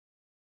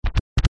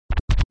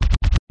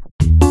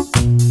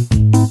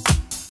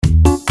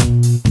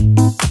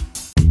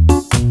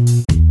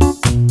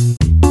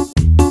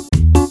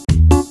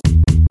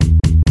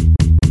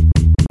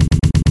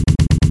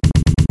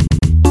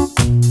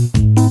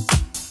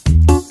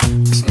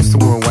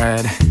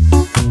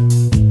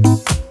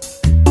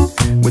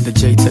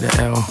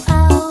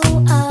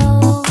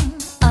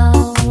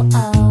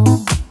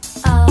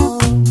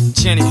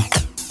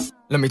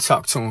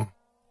talk to him.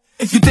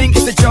 If you think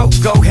it's a joke,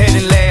 go ahead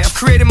and laugh.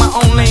 Created my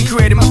own lane,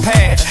 created my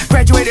path.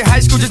 Graduated high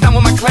school, just done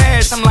with my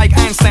class. I'm like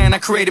Einstein, I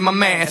created my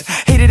math.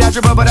 Hated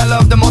algebra, but I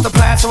love to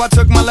multiply. So I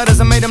took my letters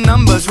and made them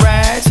numbers,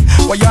 right?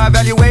 While y'all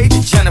evaluate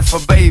Jennifer,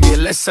 baby,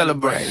 let's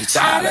celebrate.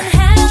 I done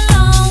had a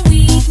long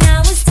week, now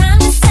it's time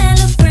to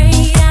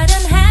celebrate. I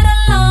done had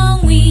a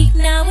long week,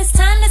 now it's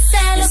time to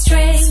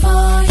celebrate. It's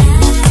for you.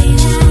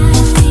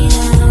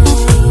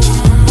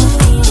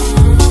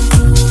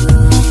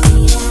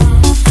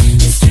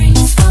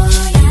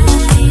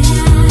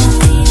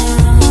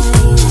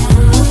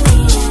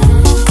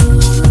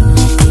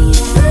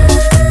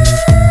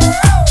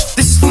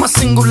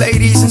 Single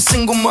ladies and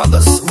single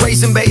mothers,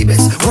 raising babies,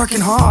 working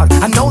hard.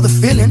 I know the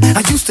feeling,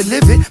 I used to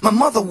live it. My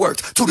mother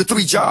worked 2 to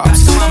 3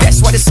 jobs.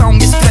 That's why this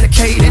song is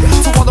dedicated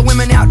to all the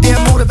women out there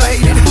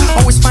motivated,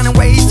 always finding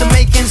ways to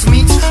make ends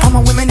meet. All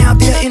my women out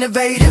there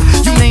innovative.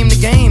 You name the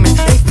game and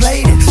they've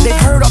played it.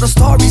 They've heard all the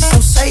stories, so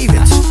save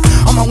it.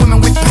 All my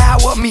women with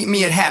power, meet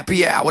me at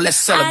happy hour. Let's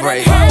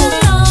celebrate. I done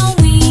had a long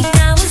week,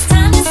 now it's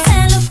time to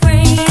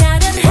celebrate. I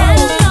done had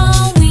a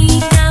long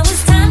week, now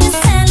it's time to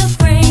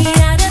celebrate.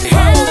 I done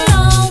had a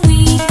long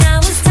week, now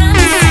it's time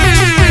to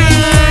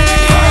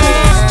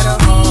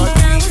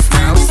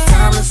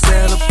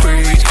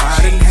celebrate.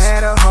 I done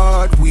had a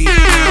hard week,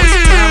 now it's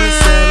time to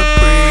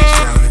celebrate.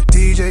 Tell the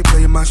DJ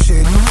play my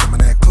shit, some of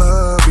that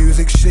club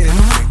music shit.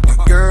 Make the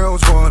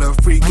girls wanna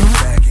freak and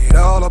back it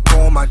all up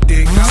on my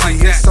dick. See,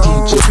 it's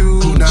on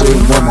tonight,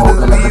 try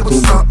to leave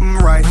with something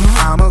right.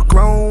 I'm a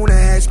grown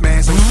ass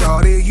man, so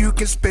shorty, you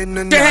can spend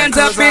the night. Your hands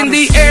up in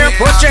the air,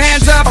 put your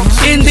hands up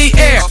in the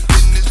air.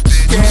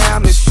 Yeah,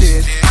 I'm the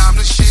shit,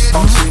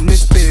 up in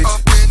this bitch.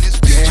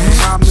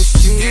 Yeah, I'm the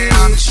shit,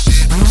 I'm the shit.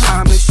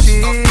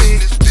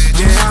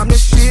 Yeah, I'm the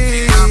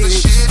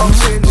shit, up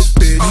in this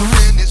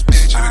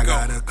bitch. I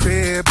got a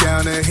crib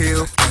down the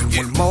hill and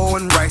one more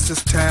in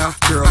Rice's town.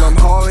 Girl, I'm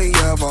hardly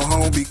ever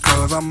home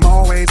because I'm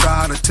always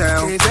out of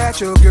town. Is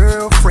that your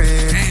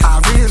girlfriend?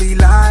 I really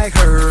like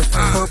her.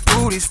 Her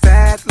booty's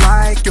fat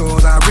like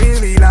yours. I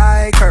really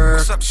like her.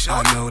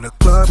 I know the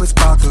club is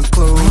about to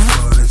close,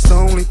 but it's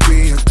only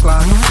 3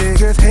 o'clock.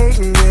 Niggas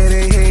hating, yeah,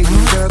 they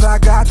hating, cause I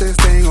got this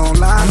thing on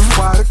lock.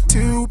 Why the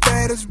 2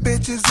 baddest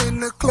bitches in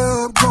the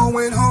club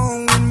going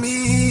home with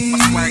me? My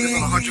swag is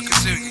on 100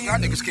 Kazillion. Y'all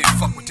niggas can't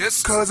fuck with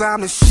this. Cause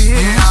I'm the shit,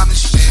 yeah, I'm the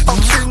shit. Up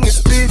in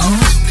this bitch,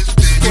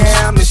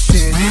 yeah, I'm the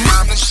shit.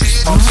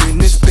 Up in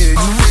this bitch,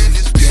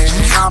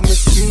 yeah, I'm the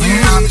shit.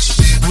 I'm the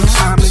shit, yeah,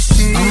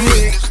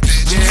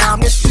 I'm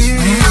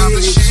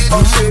the shit.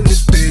 Up in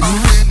this bitch,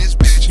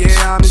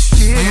 yeah, I'm the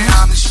shit.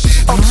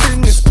 Up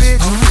in this bitch,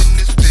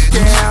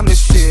 yeah, I'm the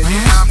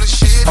shit.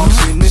 Up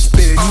in this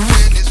bitch,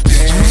 yeah,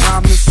 I'm the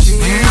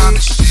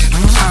shit.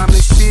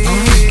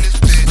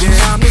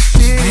 I'm the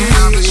shit, yeah,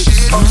 I'm the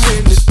shit. Up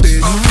in this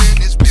bitch,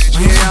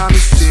 yeah, I'm the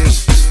shit.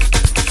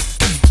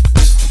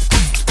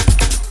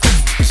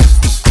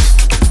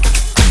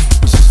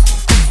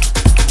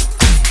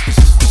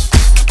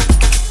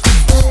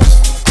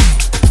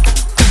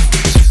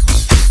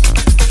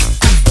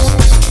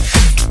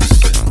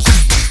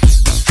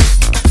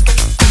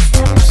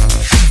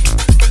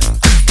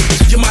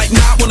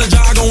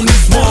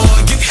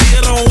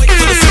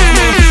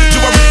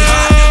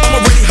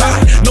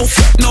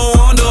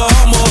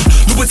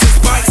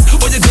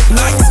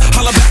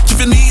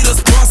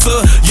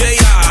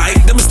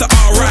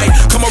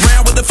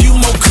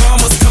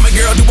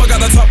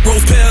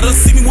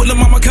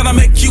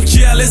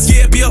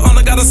 Yeah, be a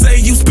honor, gotta say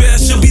you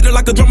special. Beat it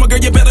like a drummer, girl,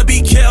 you better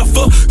be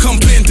careful. Come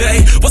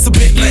Day, what's a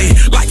bit late?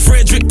 Like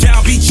Frederick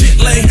Down, be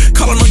gently.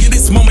 Calling on you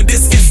this moment,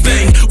 this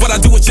instinct. What I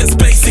do is just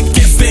basic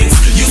instincts.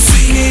 You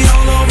see me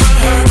all over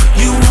her,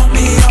 you want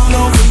me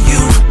all over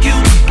you.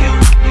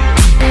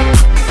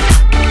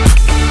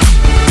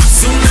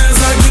 Soon as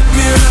I get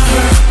near to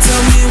her,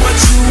 tell me what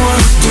you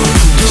want to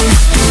do.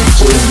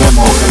 I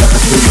wanna rap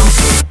to you.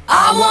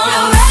 I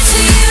wanna rap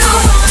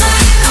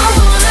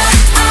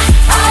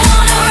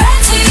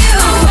to you.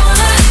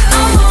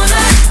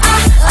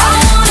 I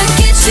wanna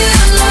get you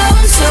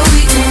alone so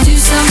we can do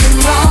something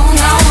wrong.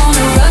 I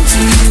wanna run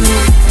to you.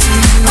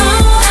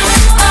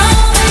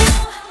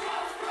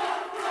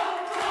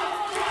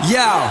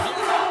 Yo,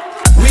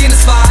 we in the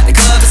spot, the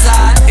club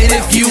inside, and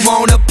if you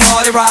wanna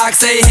party rock,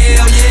 say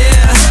hell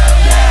yeah.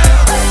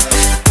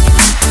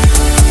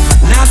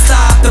 Now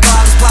stop, the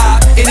bottles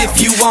pop, and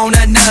if you want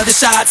another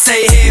shot,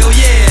 say hell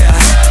yeah.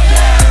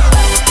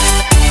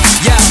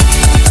 Yeah,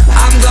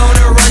 I'm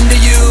gonna run to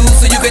you,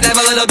 so you can have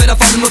a little bit of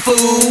fun with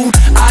fool.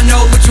 I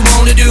know what you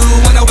wanna do,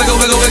 wanna wiggle,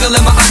 wiggle, wiggle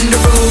in my under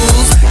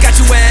rules. Got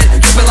you wet,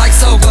 dripping like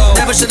Sogo.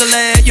 Never should've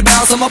let you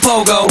bounce on my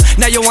pogo.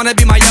 Now you wanna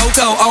be my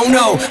Yoko, oh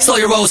no. Slow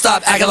your roll,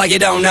 stop acting like you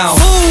don't know.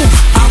 Ooh,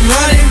 I'm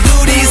running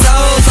through these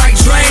hoes like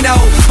Drano,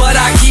 but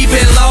I keep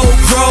it low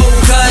pro,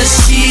 cause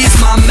she's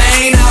my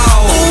main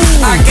hoe.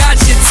 Ooh. I got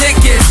your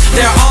tickets,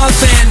 they're on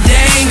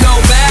Fandango.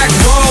 Back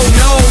row,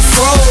 no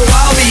fro,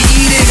 I'll be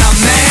eating a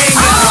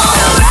mango. I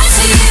wanna rap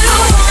to you.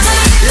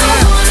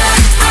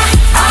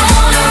 I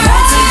wanna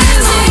rap to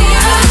you.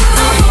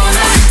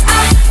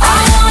 I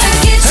wanna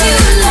get you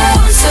alone.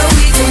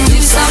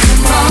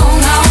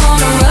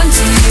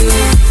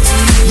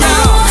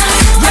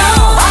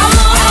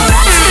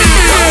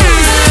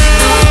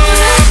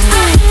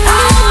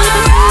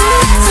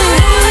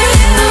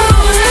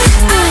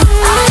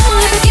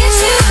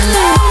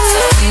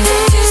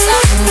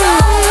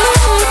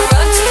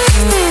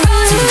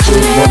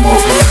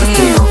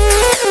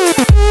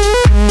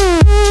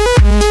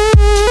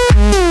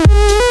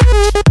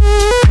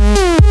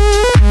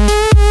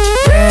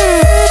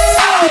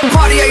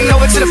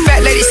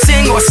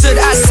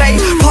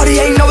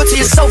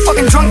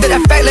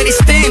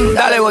 sting,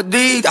 dale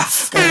gordita.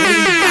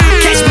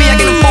 Catch me, I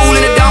get them fool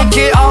in the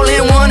donkey, all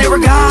in one, in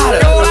regatta.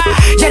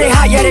 Yeah, they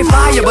hot, yeah, they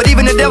fire, but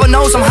even the devil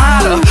knows I'm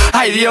hotter.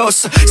 Ay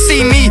Dios,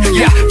 see me,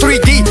 yeah,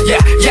 3D, yeah,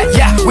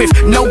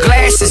 with no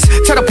glasses.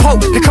 Tell the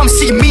Pope to come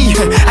see me.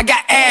 I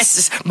got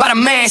asses by the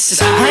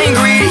masses. I ain't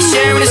greedy,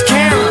 sharing is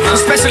caring.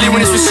 Especially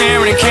when it's for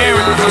sharing and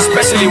caring.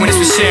 Especially when it's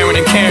for sharing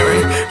and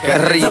caring. Qué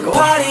rico. The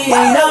party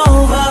ain't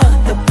over,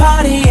 the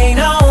party ain't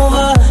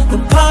over, the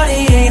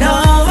party ain't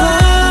over.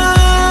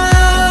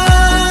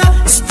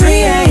 It's 3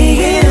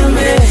 a.m.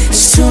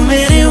 It's too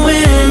many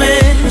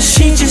women.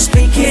 She just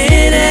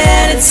beginning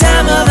at the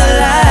time of her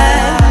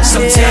life. So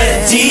tell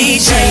the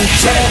DJ,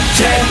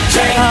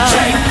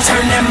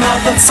 turn that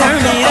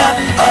motherfucker up.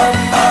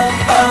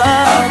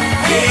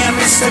 Yeah,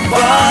 Mr.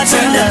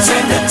 Bartender,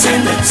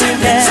 tender,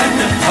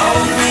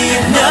 hold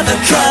me another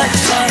cut.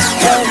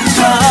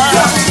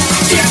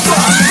 Get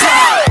fucked up.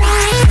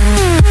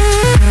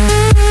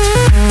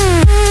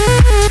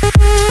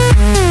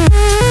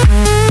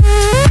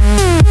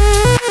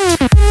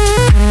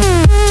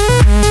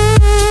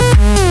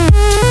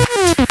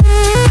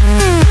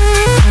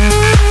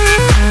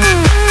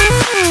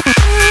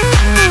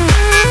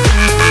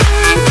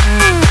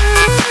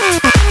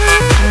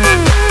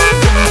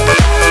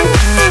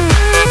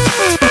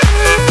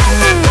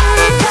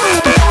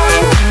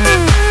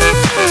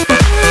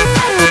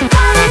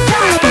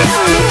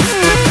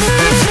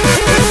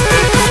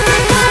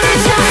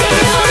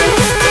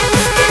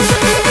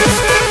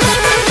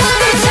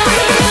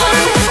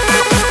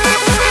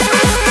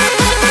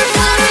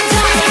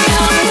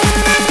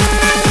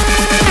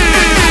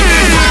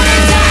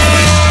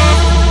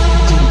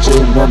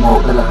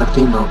 Memo El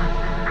Latino.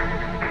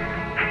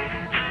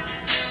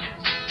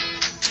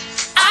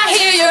 I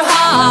hear your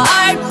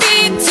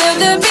heartbeat to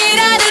the beat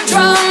of the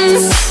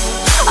drums.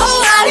 Oh,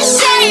 what a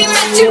shame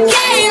that you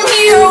came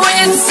here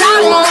with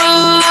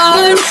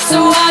someone.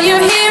 So while you're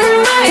here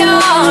in my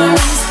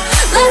arms,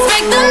 let's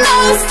make the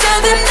most of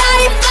the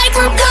night like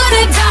we're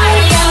gonna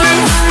die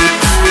young.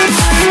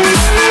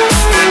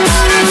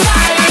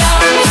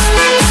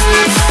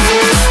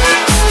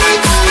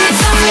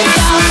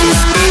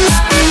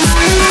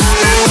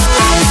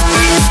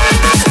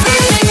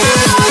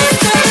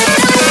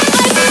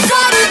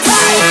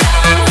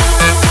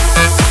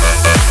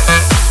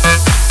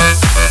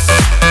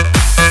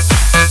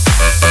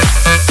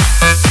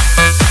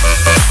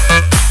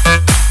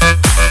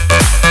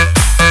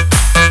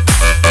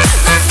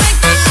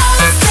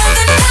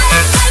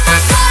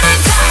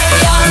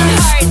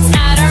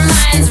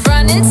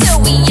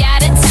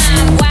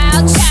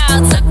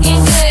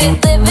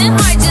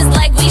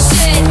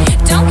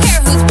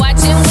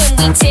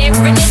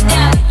 Tearing it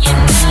up, you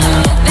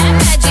know that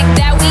magic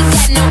that we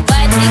got,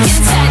 nobody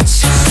can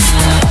touch.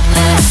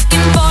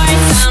 Looking for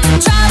some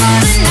trouble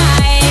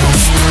tonight.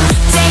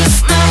 Take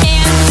my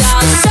hand, I'll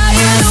show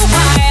you the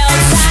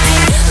wild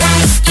side.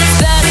 Like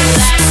it's the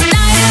last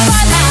night of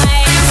our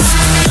lives.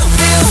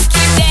 We'll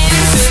keep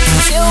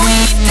dancing till we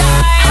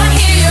die. I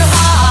hear your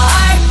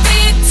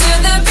heartbeat to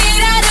the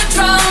beat of the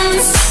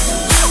drums.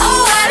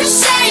 Oh, what a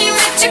shame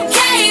that you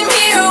came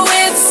here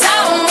with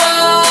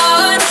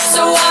someone.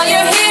 So while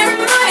you're here,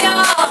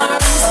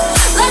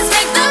 let's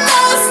make the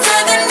most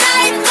of the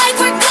night like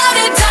we're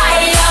gonna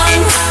die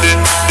young. We're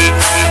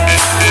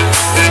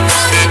gonna die young. We're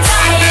gonna die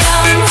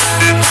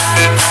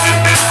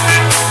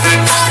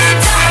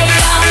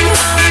young.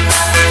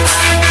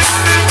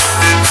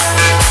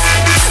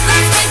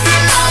 Let's make the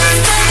most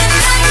of the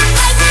night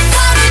like we're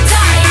gonna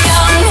die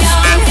young.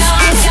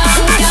 Gonna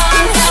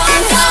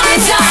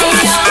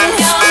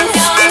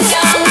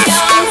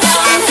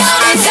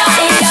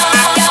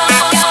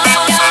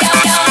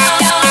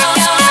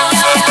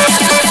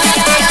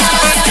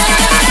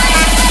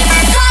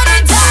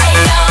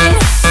die young.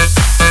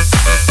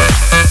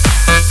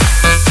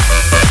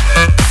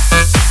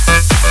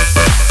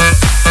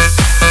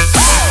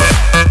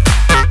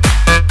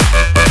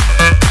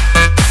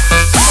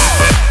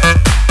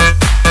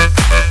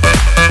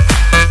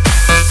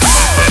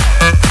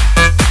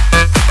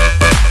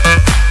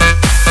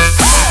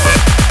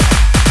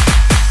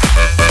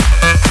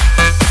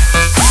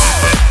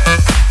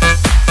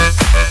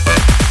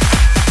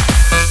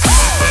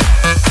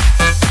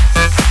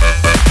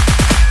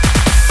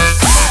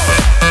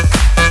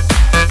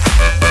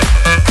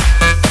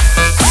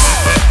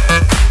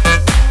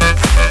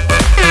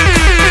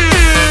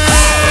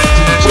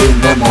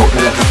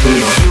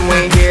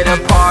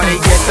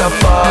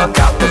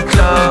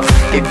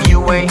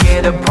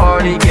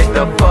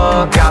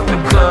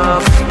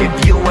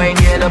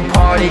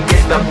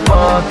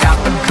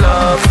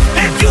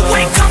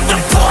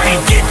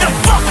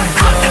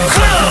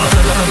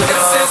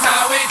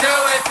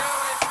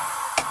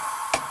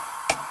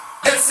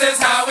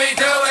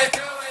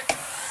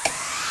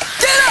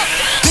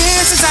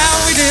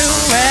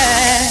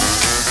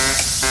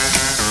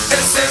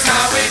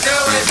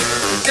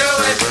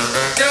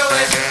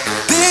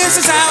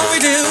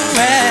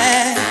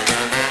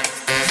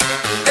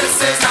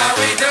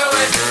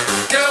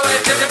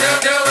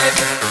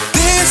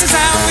 This is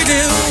how we do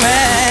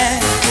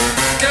it.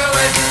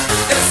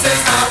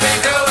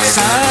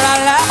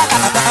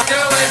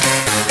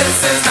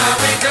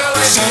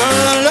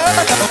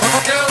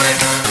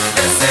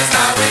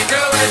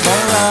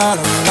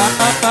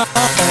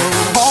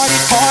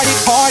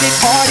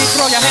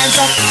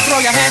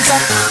 your hands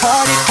up.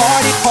 Party,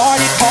 party,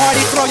 party,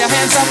 party. Throw your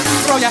hands up,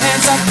 throw your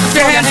hands up. Put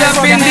your hands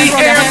up in the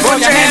air.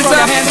 Put your hands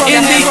up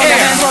in the air.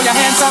 Throw your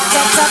hands up,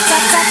 up, up,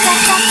 up, up,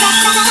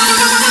 up.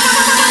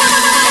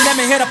 Let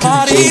me hear the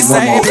party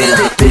say.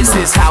 This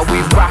is how we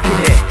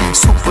rockin' it.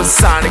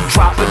 Supersonic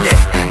dropping it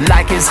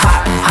like it's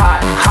hot,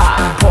 hot, hot.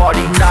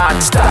 Party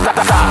non-stop.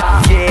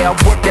 Yeah,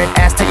 work that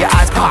ass till your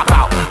eyes pop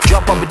out.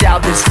 Jump up and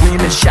down, then scream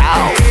and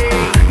shout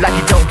like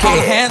you don't care.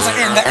 All hands are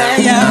in the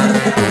air.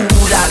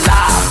 Ooh la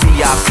la,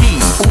 VIP.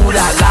 Ooh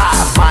la la,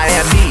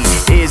 Miami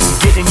is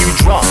getting you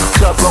drunk.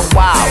 Club run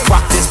wild,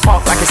 rock this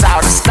punk like it's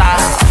out of style.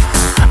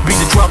 Beat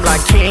the drum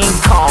like King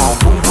Kong,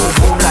 boom boom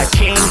boom like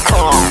King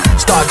Kong.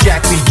 Star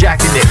Jack be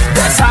jacking it.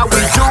 That's how we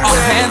do it.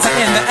 All hands are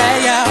in the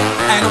air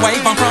and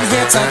wave on from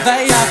here to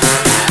there.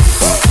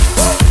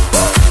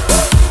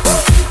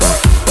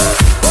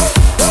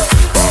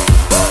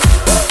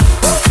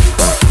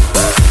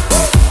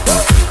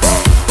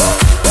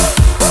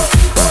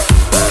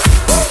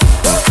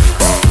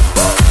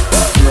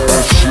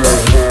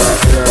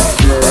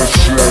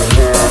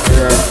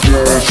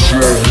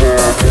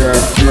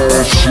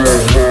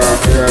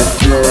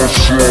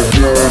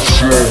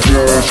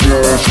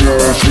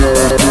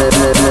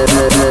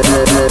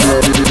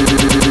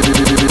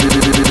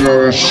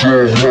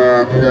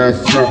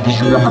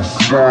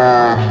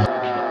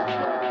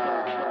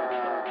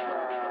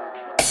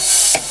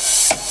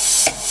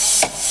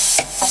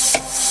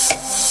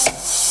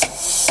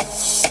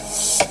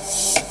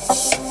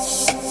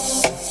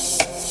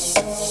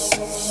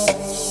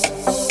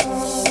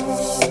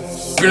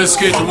 We're gonna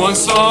skate to one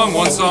song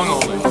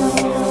only.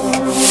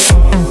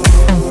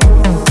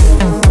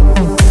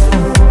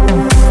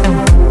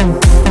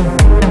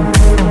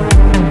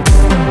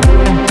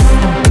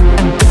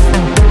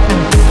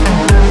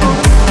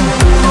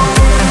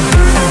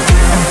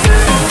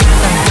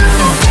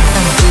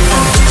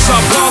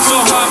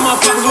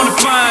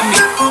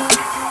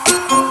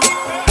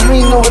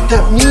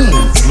 That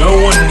means no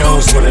one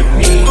knows what it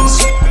means.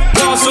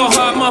 Ball so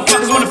hard,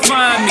 motherfuckers wanna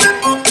find me,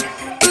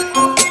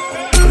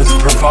 but it's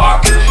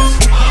provocative.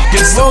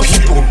 Gets the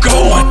people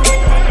going.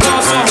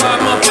 Ball so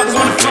hard, motherfuckers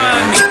wanna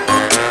find me.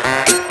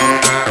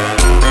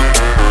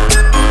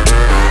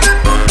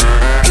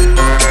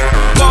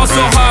 Ball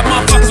so hard,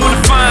 motherfuckers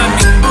wanna find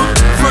me.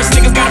 First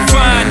niggas gotta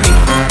find me.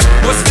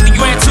 What's 50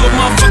 grand to a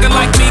motherfucker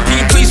like me? Can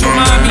you please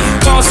remind me?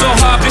 Ball so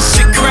hard, this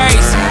shit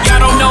crazy.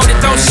 Y'all don't know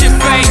that don't shit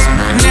phase.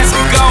 And as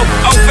we go,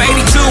 0 for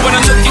 82 when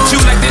I look at you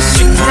like this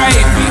shit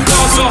gravy.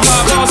 Ball so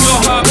hard, ball so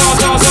hard, ball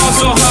so hard, ball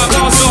so hard,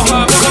 ball so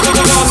hard,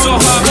 ball so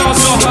hard, ball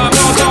so hard,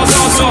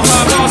 ball so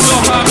hard, ball so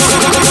hard,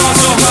 ball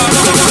so hard,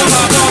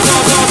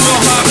 ball so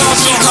hard, ball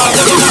so hard, ball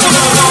so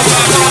hard.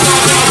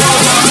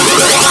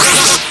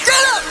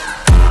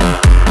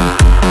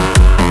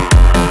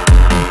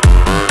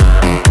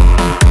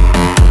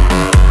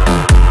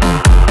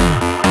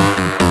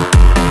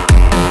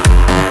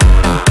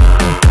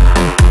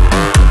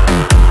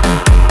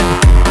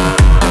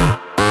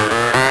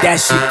 That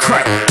shit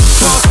crack.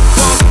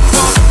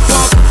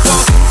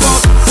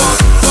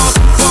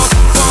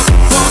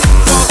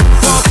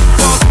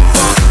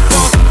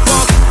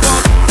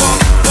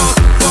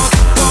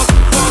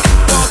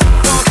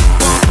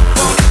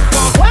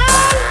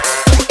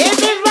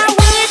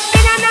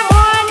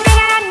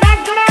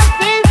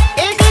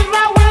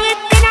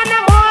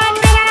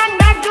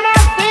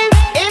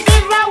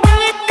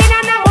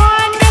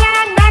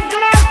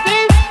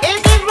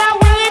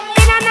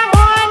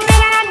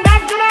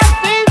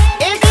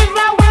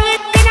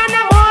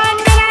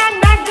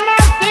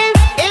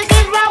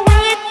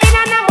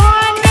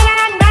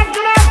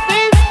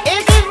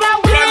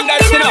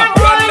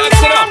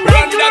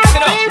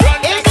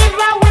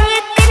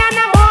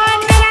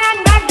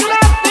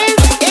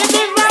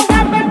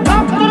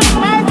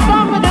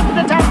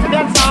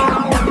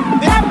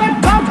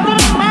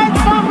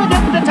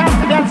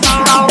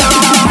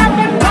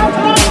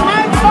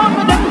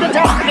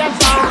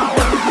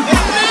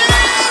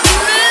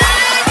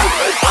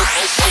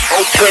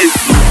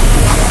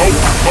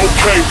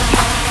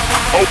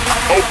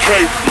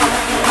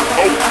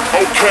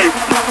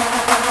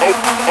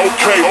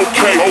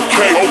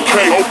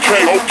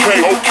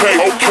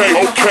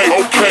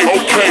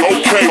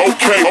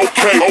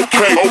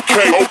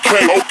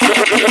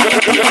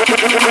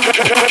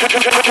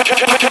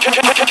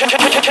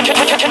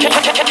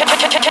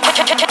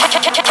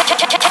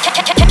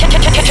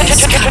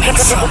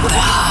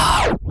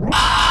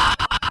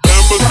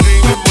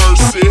 Lamborghini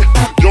Mercy,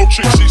 yo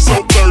chick she so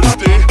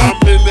thirsty. I'm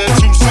in that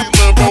 2C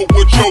Lambo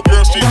with your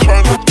girl, she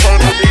tryna pay.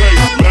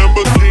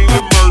 Lamborghini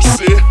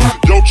Mercy,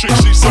 yo chick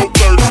she so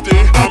thirsty.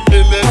 I'm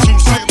in that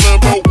 2C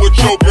Lambo with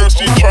your girl,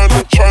 she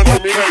tryna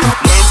pay.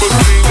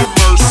 Lamborghini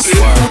Mercy,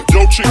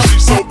 yo chick she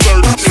so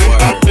thirsty.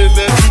 I'm in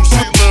that 2C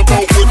Lambo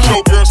with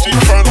your girl, she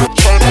tryna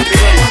pay.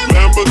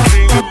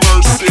 Lamborghini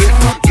Mercy,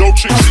 yo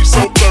chick she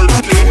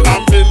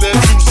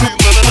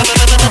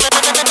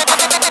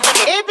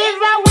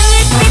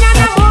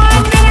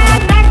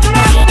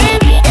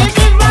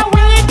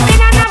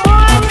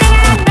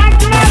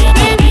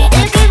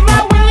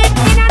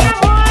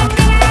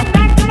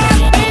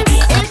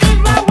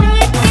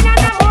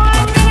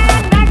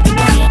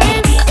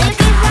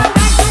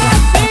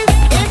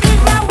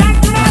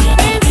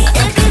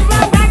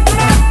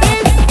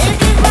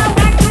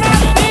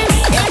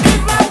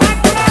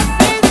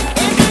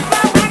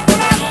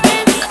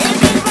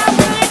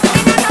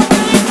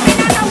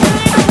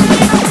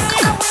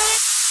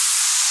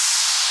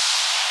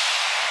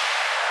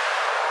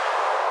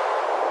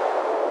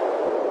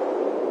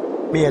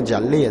Major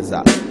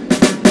Laser.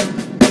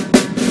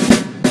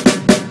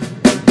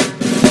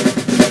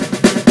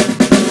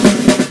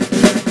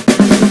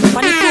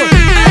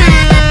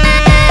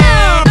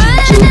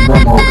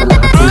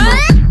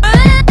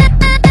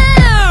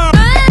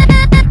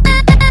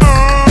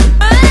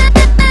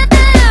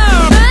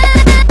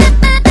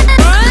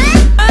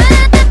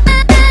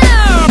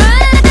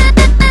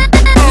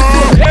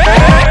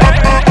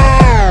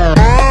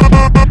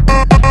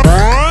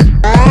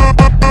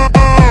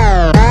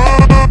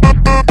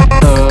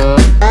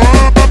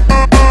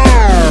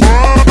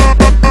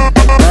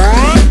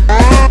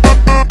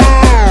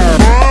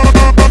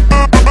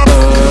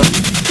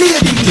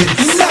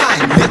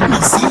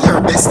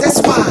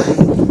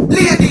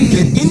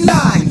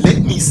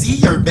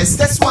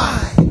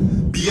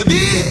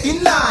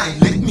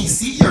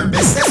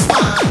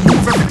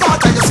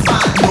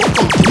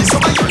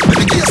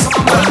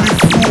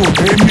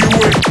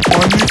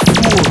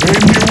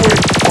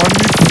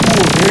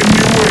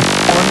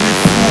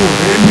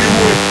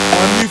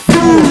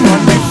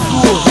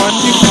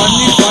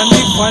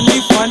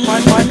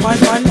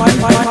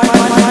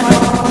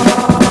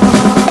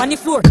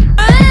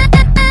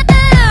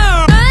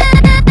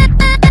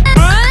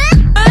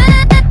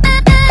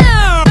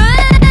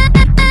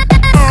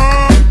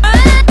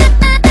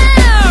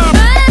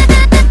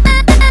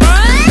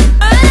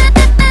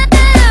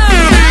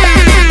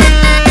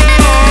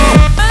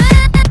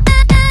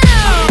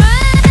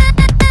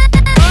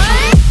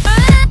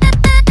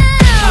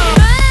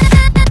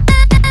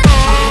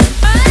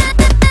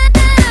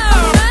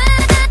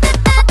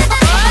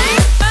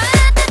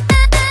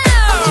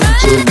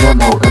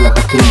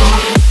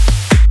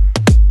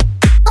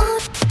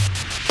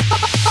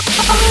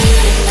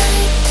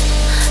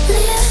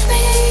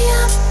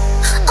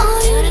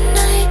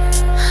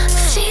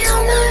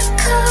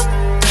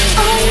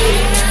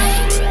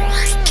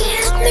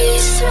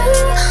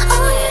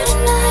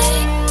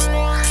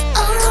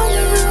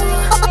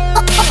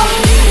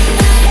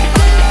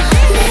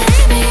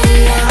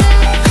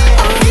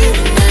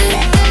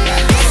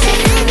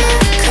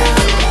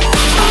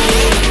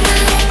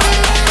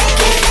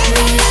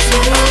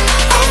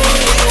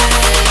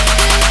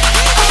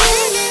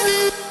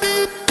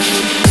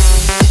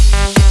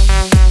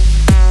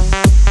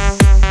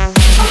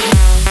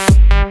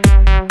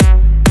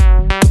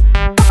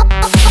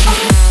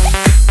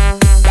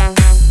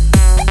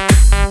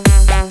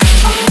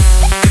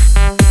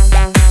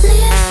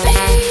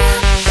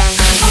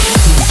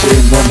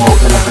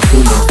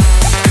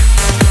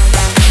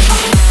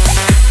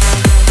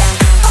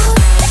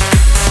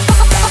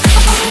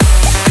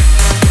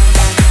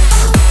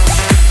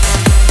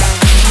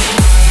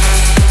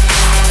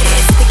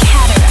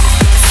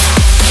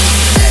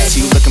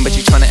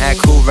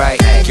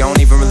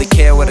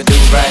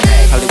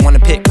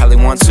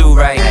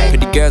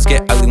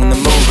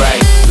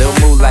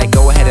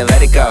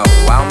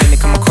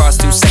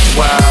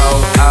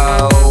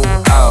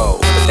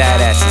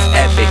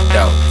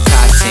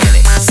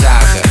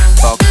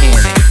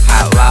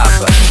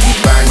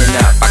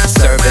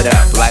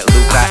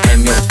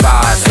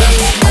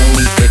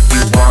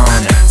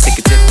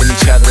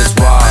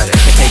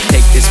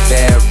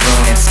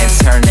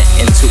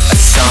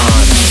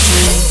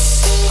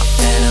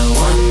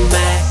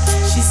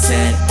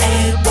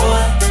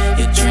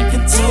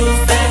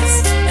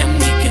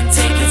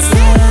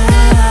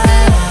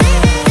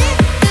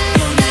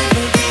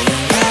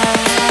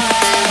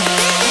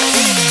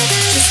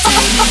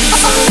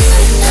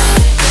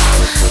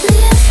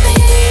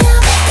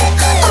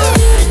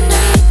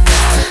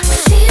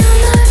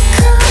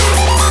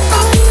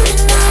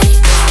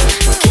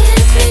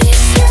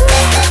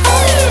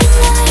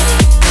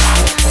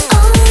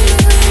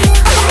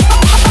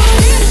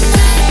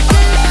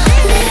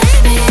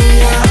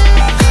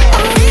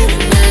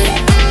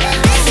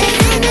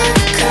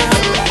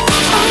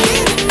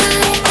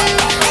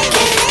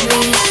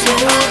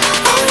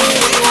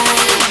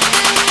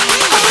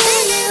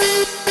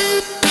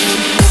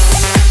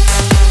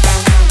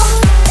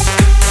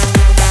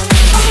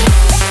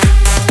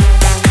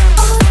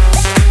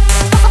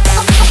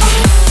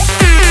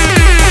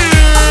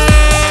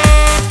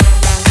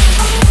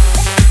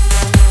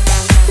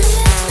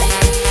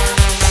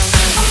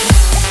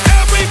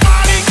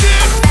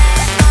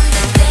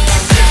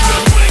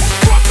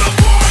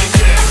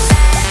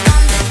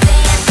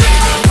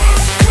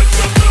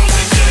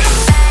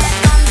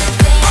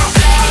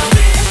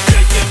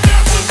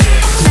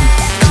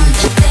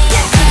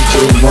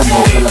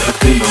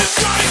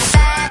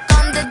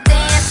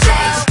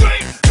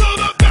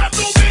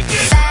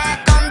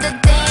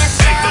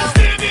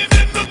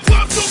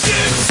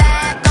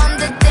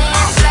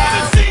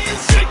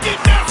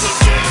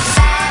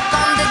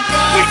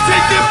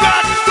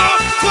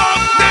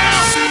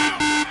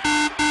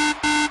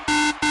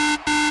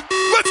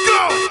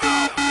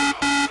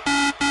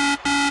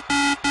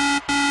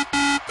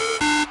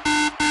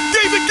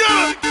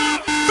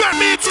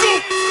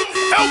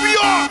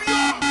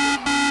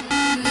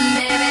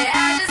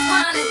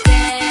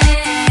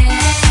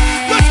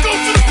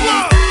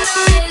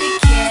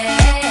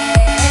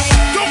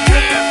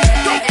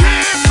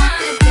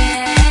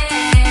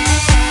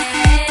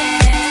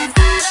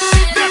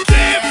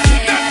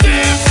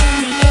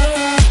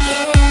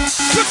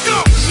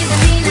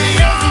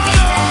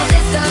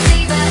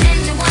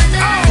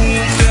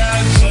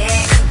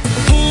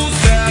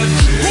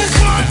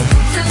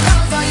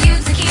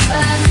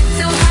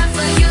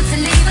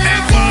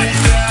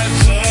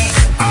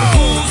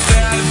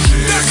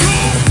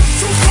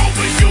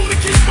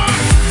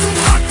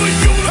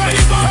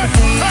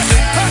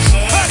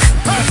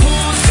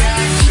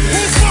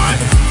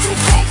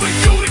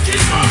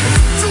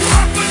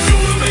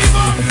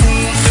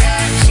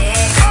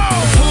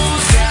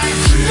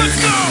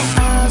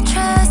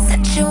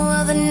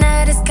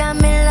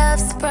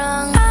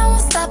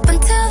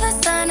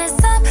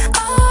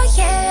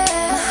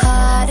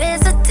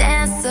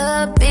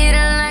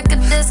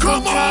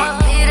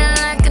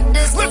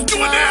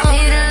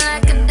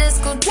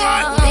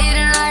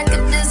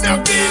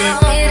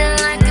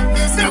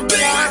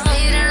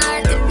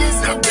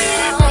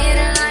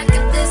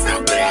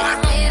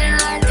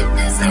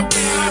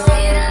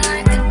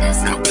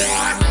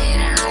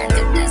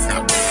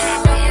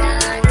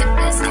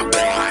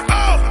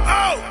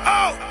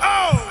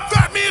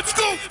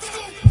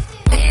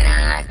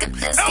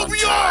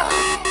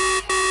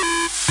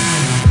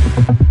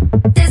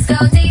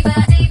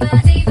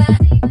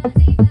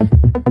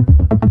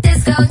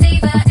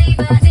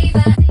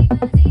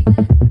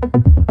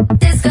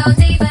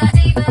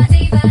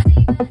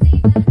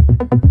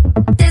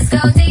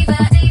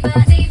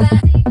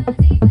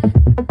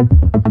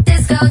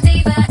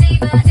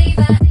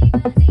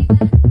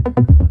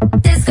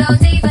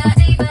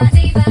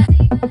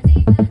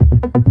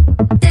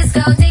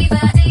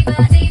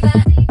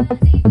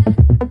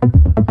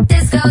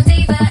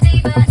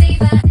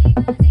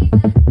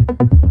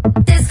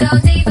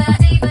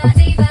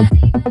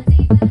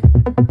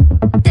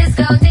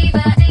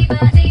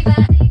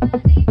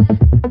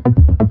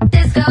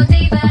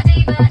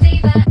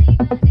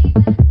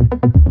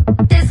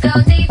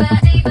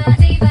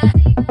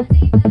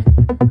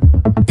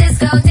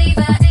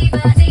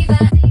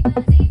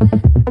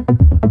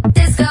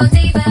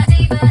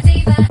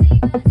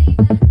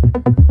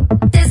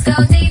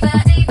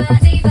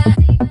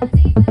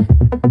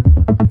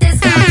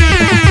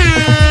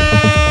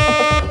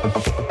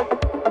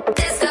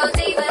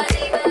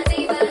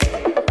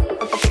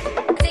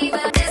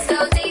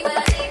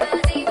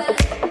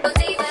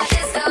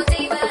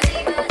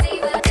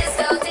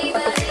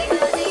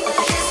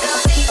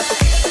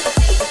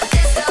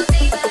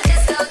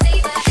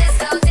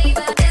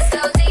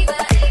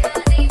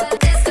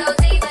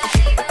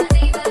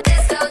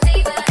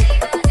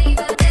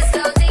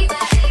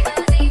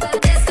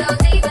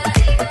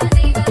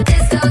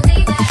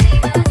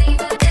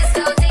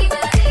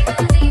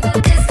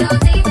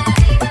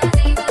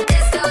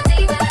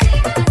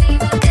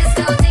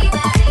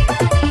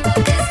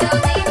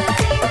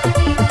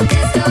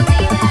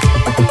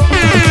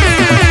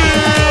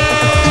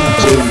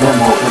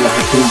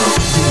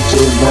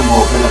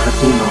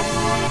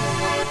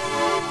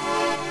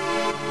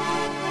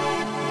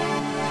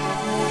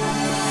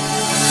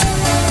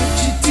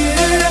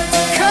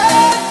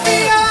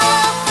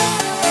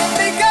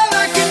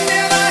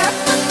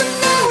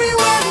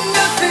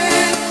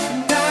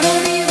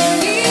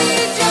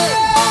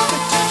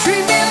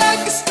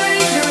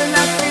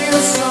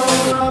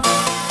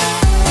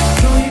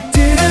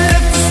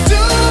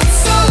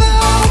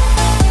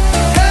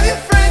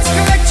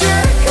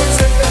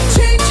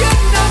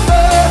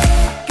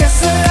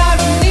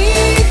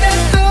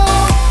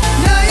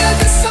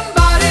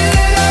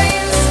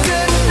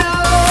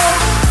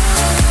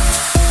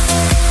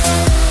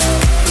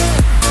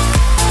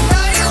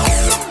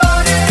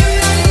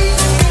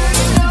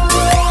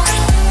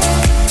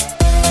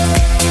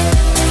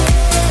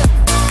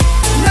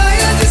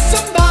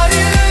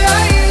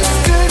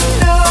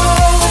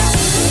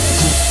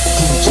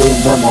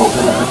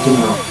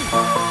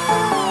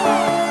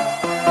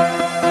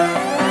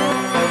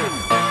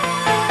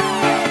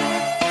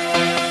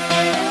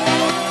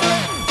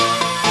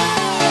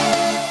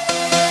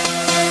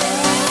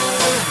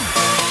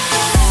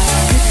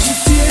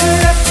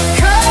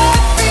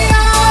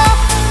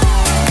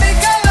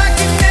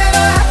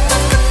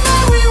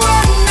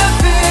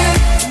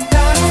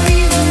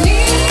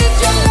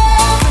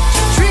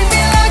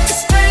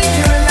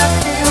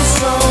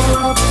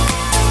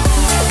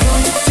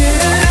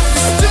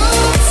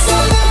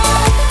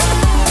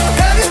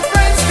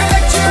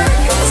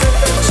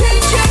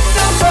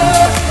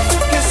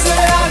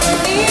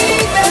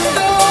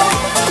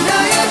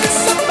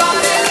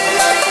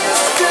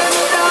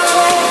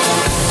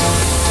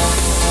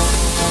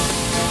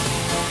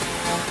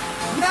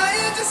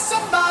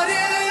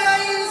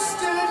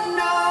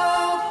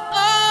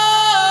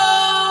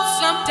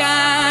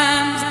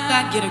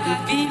 get a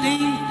good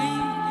feeling.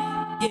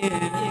 Yeah.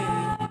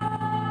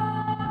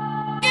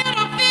 Get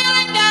a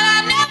feeling that I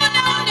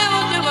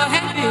never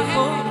had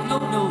before. No.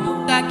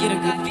 I get a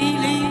good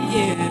feeling.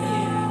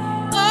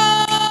 Yeah.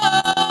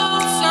 Oh,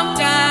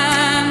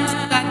 sometimes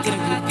I get a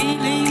good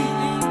feeling.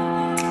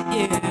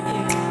 Yeah.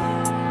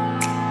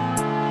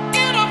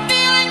 Get a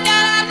feeling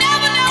that I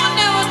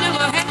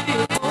never had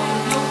before.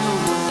 No.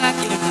 I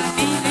get a good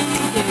feeling.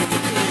 Yeah.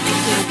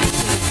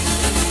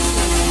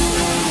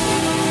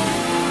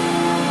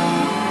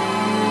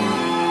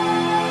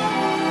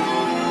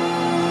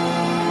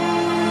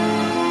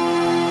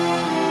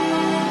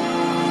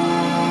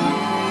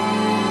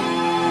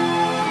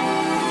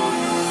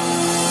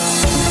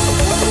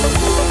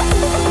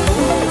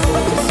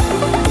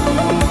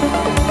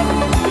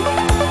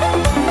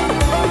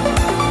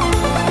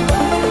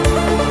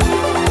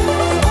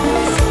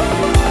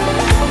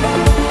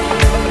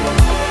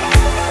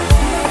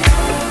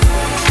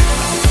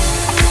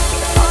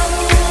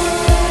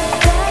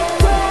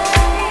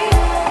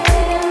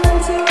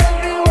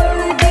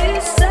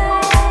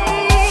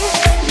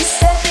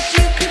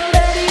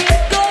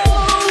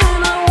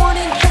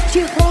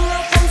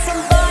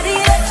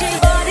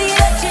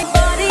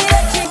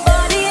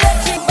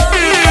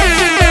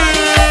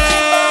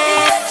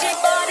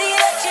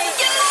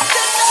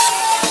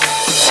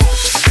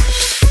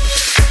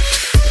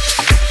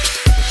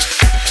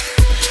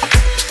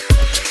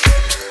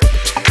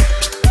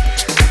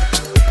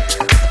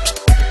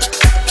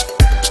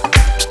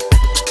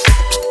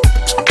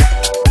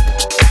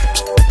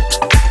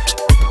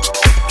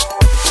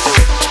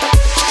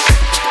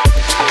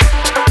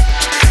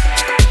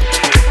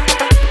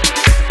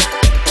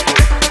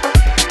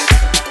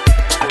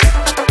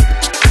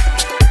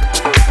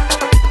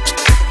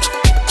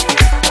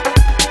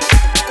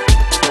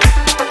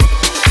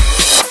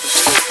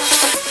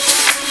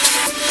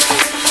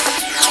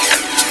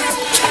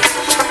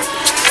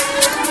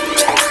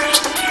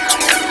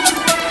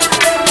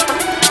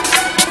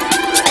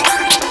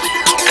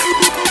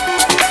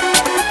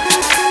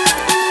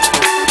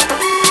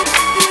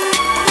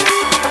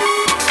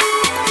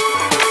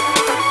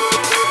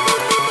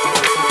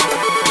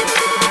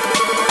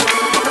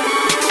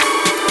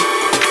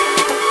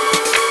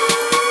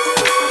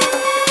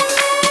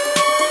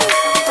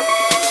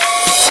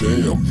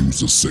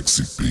 A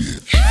sexy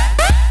bitch.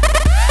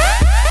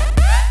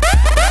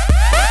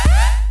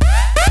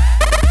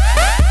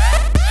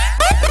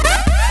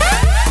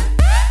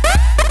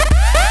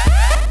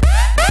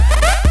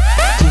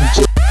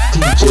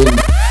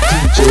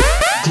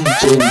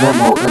 DJ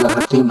Memo el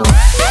Latino.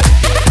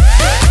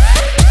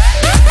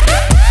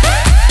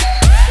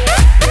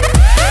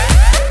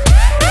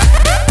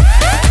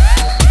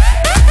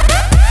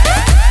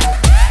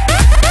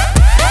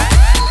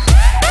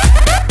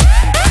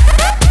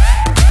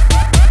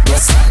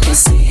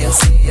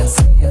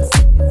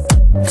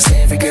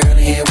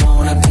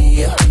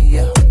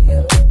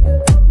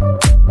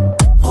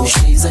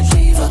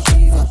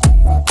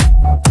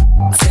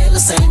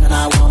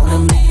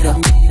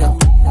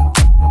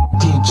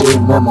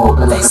 Memo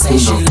el They say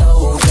she Latino.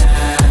 low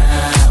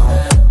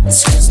down.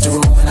 It's just a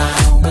rumor, I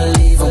don't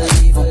believe 'em.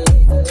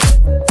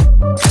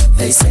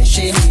 They say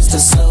she needs to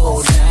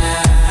slow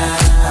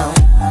down.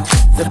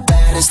 The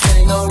baddest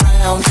thing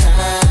around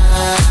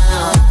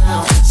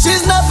town.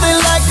 She's nothing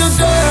like a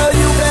girl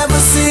you've ever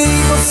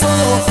seen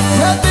before.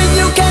 Nothing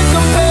you can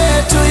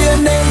compare to your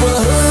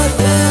neighborhood.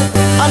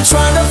 I'm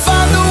trying to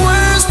find the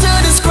words to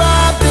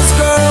describe this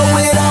girl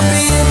without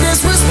being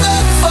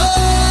disrespectful.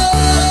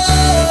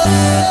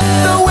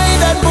 The way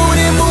that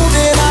booty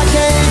moving, I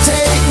can't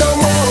take no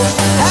more.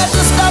 Had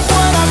to stop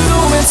what I'm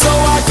doing so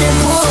I can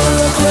pull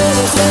her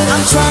close.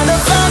 I'm trying to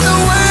find the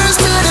words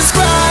to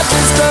describe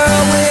this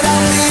girl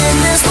without being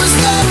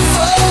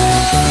disrespectful.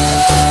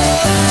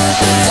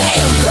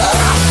 Damn girl,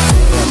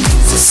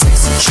 she's a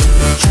sexy chick,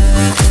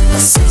 a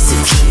sexy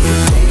chick.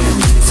 Damn,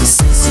 she's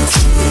a sexy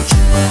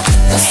chick,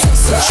 a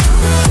sexy chick.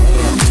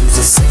 Damn, she's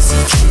a sexy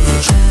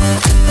chick,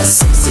 a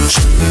sexy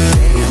chick.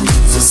 Damn,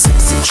 she's a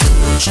sexy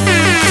chick.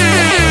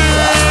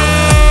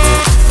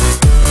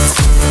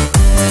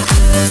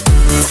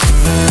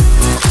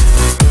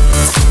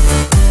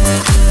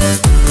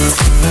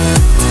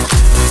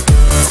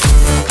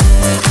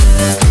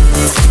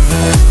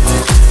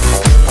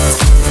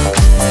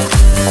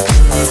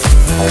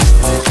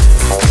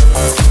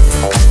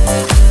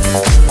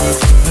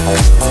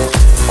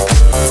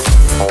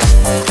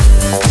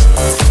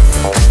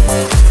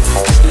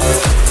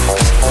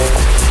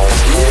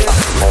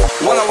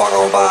 When I walk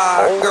on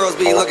by, girls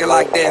be looking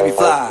like Debbie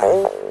Fly.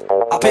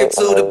 I pimp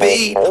to the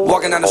beat,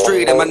 walking down the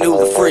street and I knew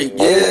the freak,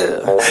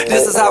 yeah.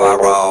 This is how I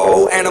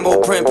roll, animal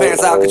print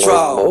pants out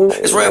control.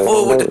 It's Red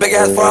Food with the big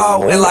ass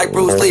fro, and like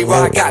Bruce Lee,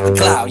 I got the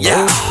clout,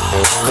 yeah.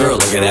 Girl,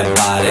 look at that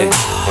body.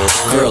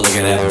 Girl, look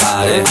at that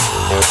body.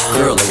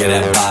 Girl, look at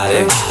that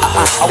body.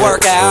 I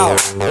work out.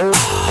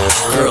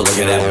 Girl, look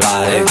at that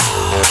body.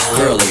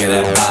 Girl, look at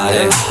that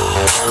body.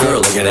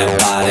 Girl, look at that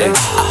body.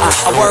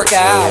 I work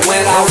out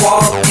when I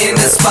walk in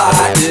the spot.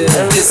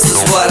 This is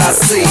what I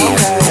see.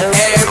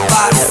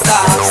 Everybody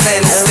stops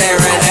and is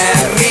staring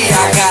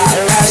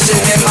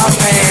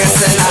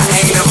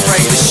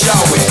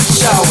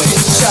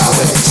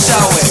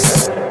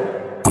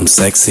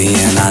sexy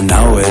and I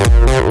know it.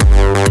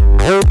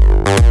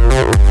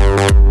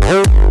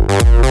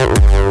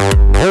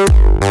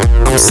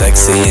 I'm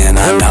sexy and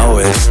I know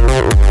it.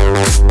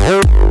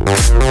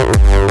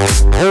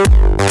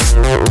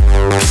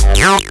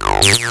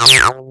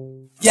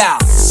 Yeah,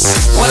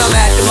 when I'm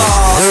at the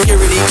mall,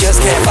 security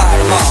just can't fight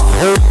them all.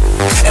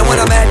 And when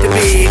I'm at the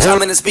beach, I'm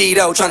in a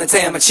Speedo trying to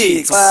tan my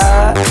cheeks.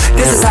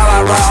 This is how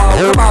I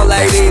roll. Come on,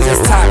 ladies,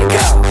 it's time to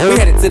go. We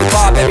headed to the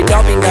bar, baby,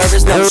 don't be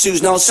nervous. No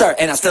shoes, no shirt,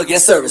 and I still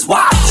get service.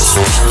 Watch.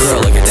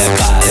 Girl, look at that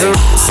body.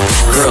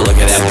 Girl, look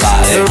at that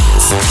body.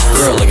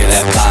 Girl, look at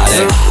that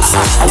body.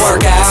 I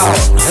work out.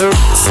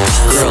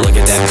 Girl, look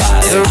at that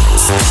body.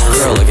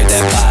 Girl, look at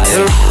that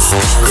body.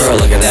 Girl,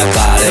 look at that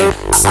body.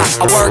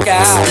 I work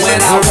out when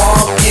I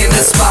walk in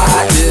the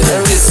spot.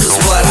 This is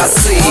what I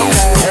see.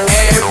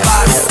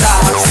 Everybody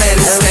stops and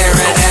is staring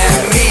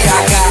at me.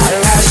 I got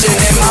passion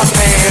in my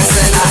pants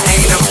and I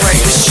ain't afraid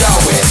to show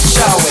it.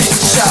 Show it,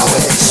 show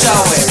it,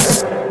 show it.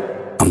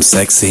 I'm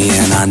sexy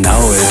and I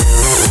know it.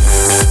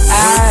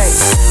 Aye.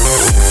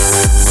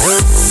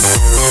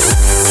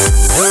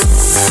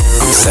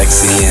 I'm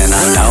sexy and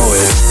I know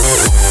it.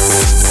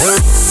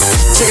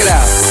 Check it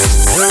out.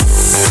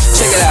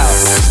 Check it out.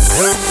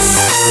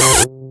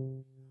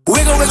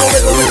 Wiggle, wiggle,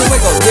 wiggle, wiggle,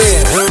 wiggle,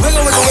 yeah.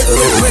 Wiggle, wiggle, wiggle,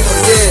 wiggle, wiggle,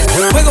 yeah.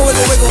 Wiggle,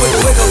 wiggle, wiggle,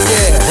 wiggle, wiggle,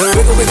 yeah.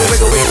 Wiggle, wiggle,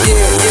 wiggle, wiggle,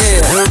 yeah,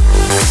 yeah.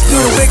 Do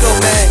the wiggle,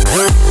 man.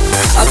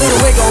 I do the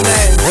wiggle,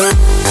 man.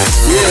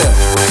 Yeah.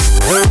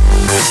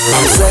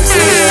 I'm sexy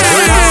and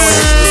I know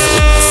it.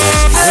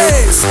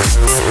 Hey.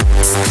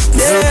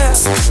 Yeah.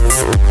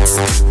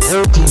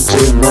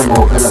 DJ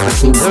Memo El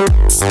Latino.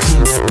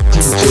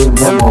 DJ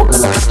Memo El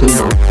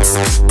Latino.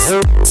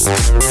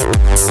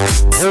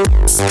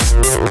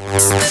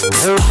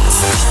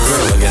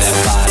 Girl, look at that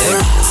body.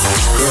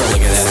 Girl,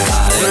 look at that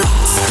body.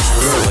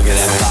 Girl, look at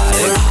that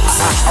body.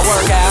 I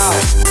work out.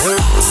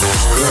 Girl,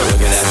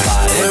 look at that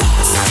body.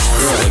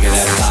 Girl, look at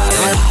that body.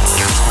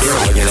 Girl,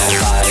 look at that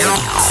body.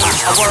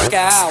 I work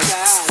out.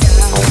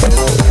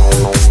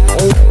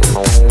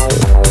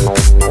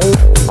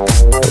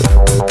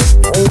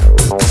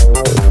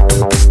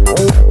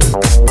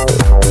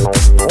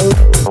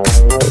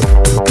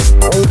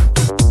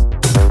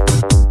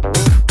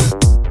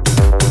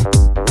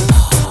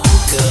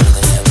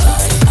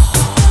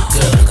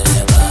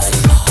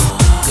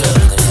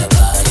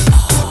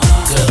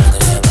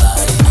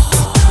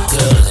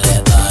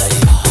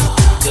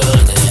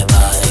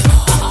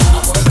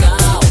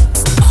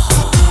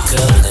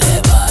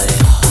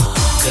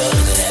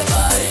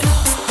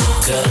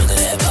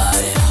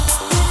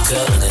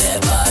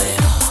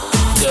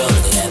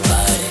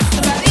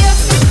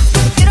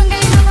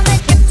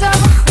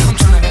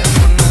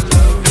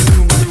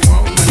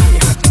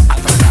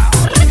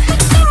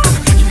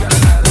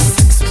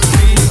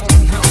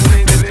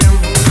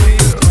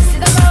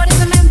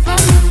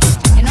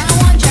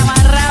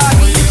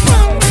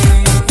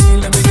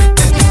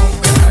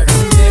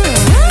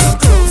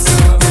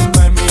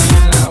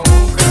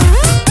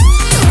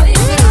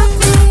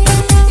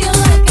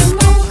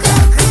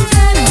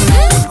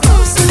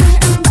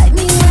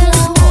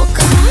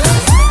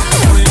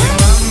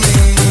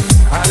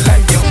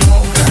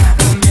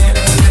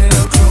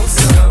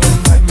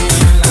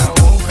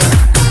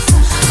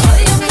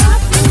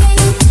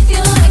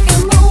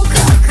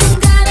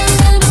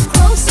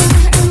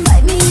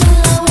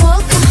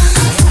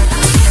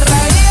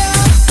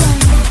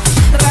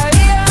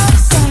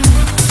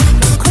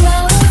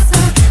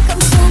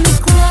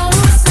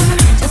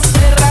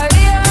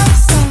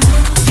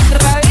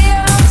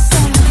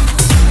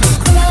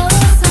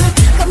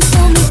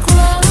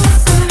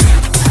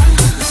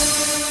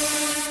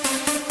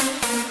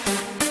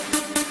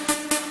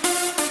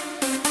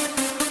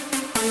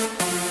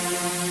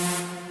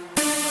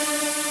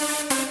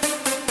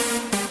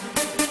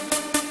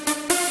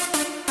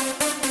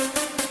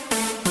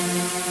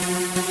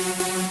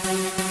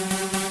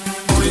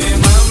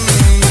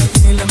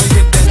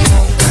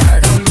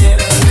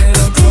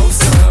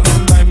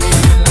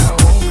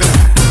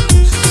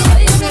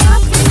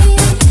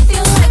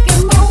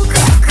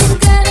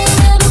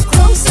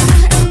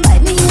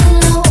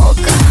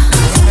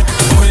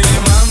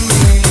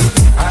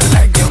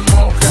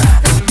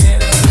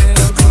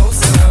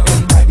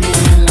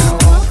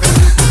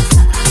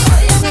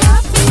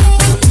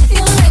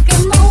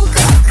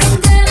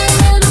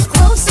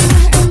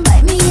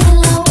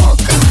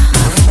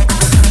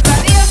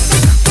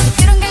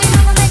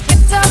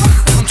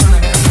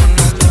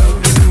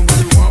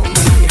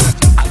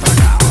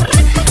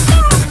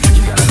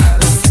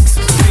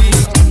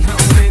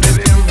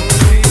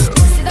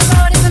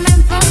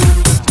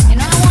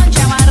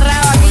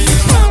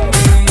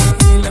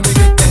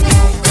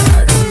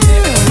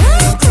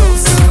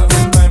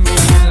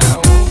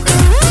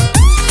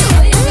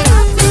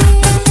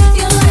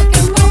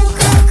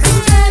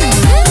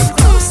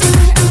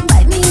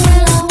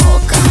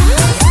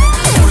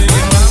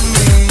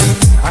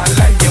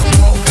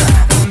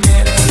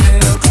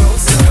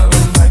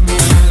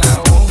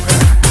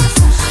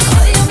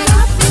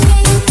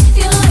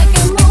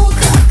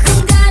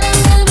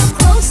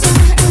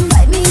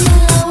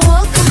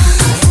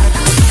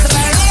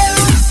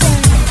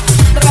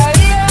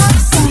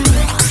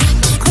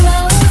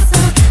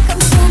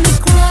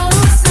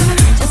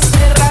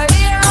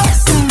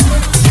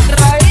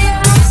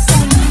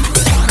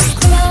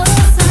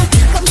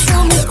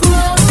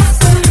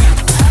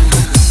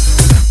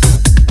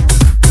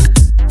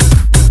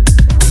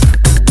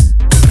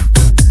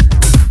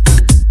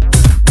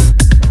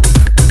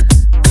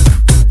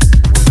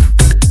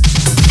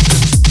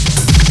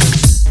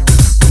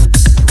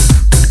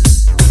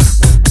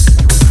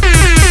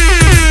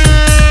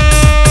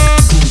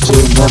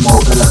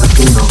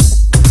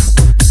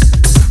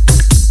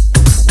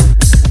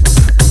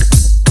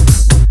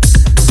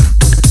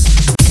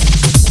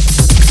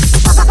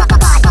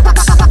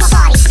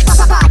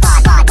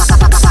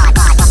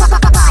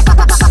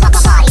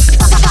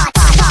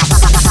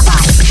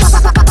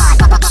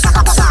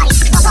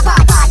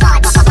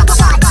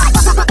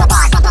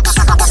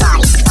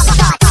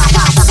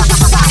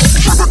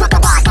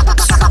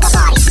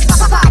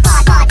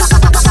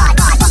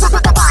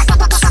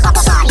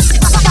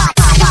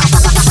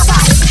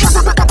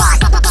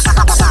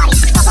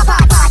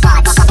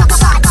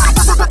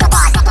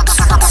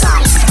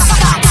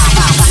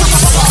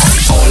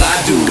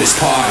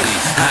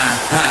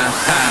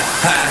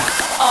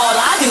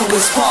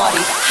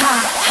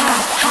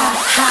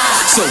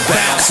 So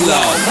bounce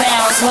low,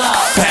 bounce low,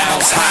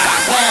 bounce high,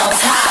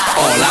 bounce high.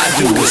 all I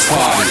do is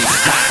party.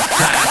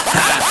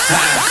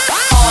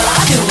 All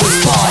I do is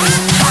party.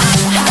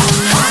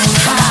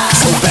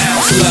 So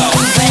bounce low,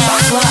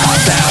 Bounce low,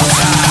 bounce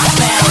high,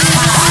 bounce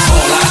high.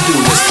 all I do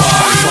is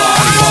party,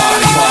 party,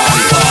 party,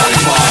 party, party,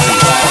 party,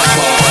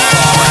 party.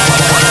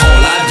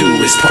 All I do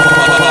is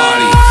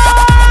party.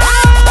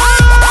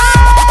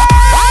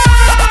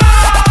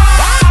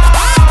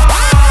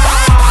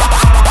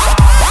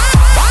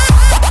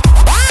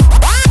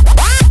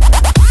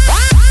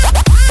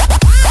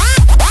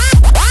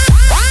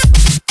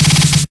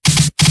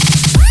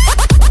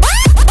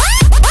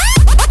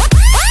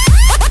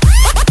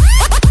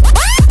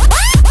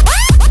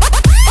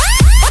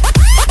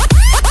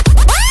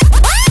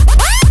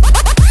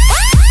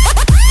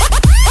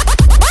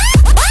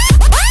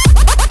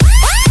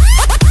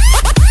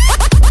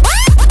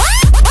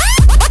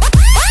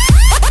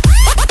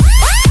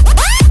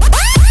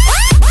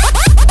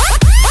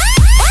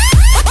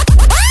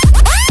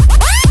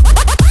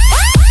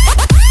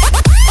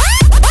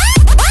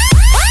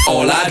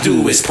 All I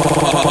do is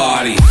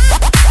party.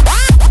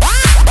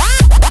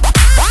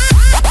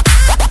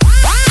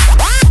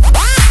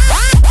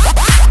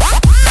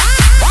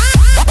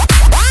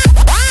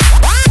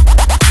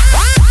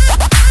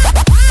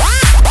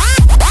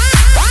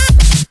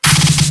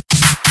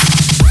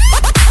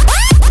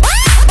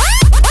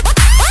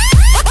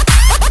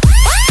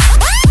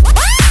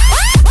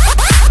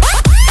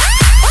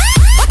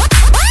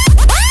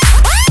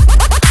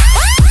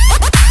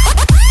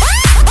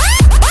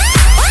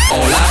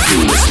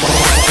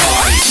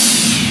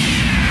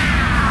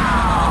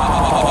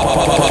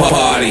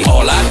 Party.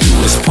 All I do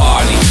is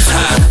party.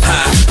 Ha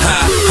ha ha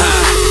ha.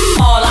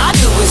 All I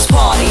do is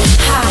party.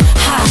 Ha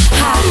ha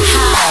ha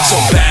ha. So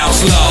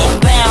bounce low,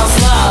 Bounce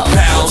low,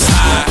 bounce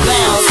high.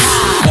 bounce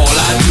high. All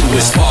I do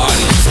is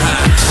party. Ha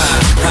ha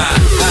ha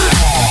ha.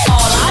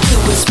 All I do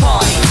is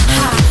party.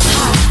 Ha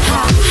ha ha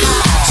ha.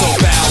 So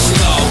bounce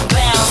low,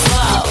 Bounce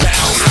low,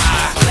 bounce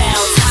high.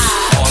 bounce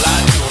high. All I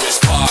do is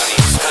party.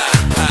 Ha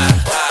ha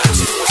ha.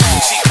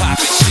 She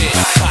poppin' shit,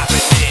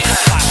 poppin' it,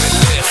 poppin'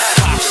 lip,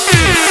 poppin'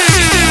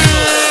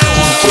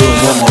 DJ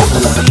Memo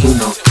el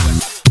Argentino.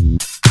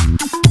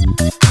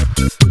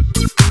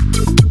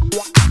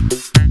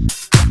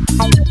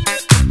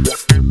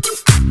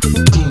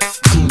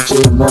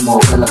 DJ Memo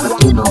el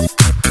Argentino.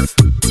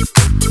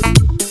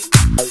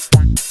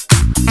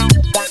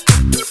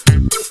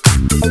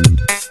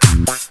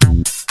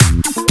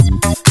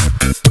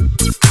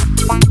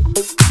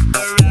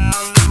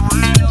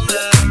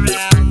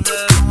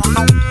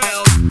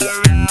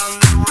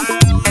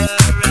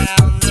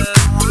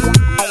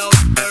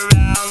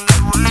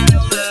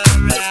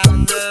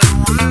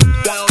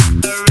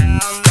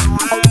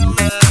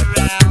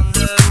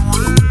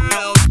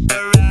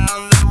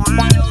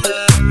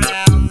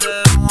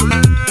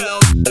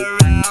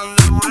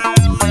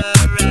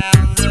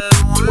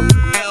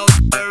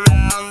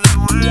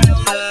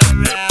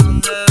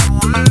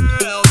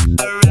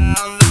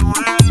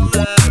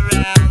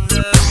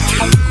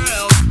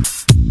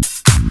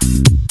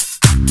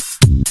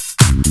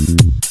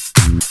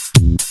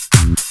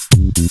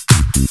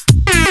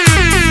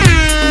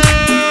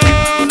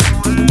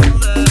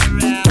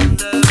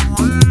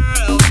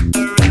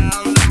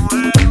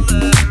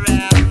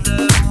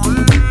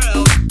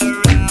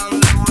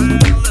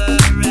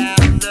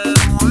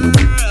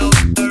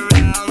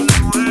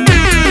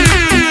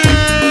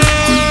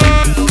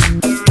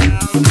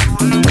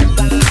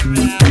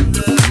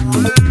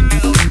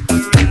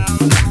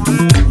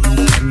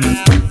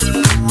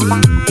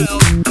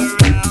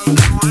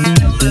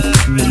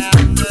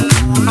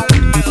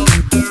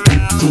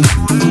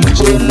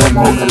 DJ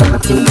Memo el Argentino. DJ Memo el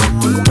Argentino.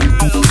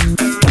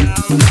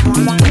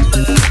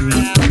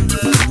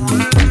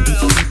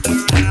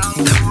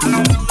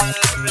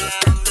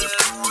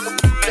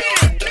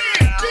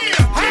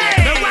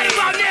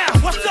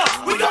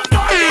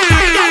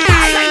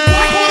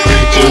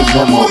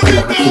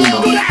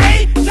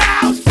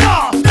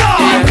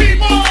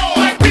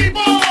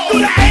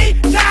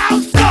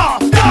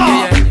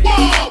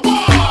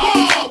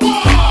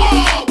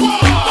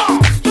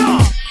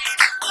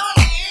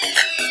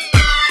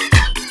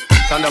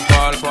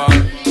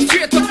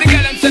 Straight up the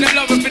girl and say them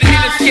love her for the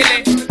illest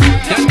skillet. You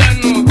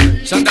don't know,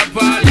 Shonda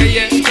Paul,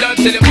 yeah, yeah. Don't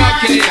tell them how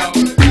kill it out.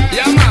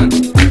 Yeah man,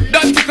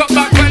 don't pick up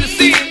back when the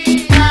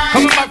scene.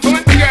 Coming back from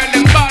it, the girl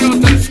them ball out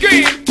on the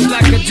screen. It's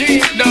like a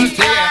dream, don't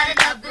you?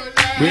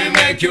 We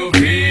make you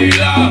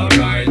feel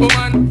alright.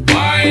 Woman,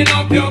 wind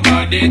up your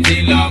body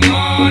till the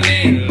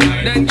morning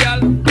light. Then girl,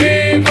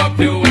 wave up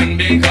your hand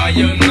because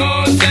you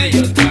know say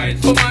you're tight.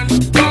 Woman,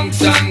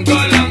 bounce and go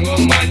long,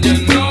 woman, you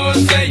know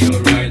say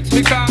you're right.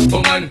 Because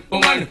woman,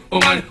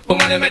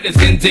 you make the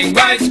skin thing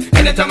right.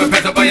 Anytime I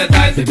press up on your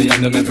thighs, baby,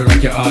 I'm the man for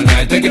rock you all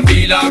night. Make you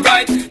feel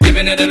alright,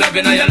 giving it the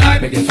loving of your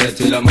life. Make it sweat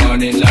till the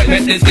morning light.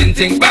 Make the skin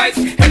thing right.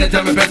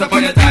 Anytime I press up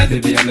on your thighs,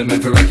 baby, I'm the man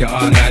for rock you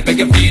all night. Make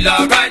you feel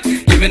alright,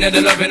 giving it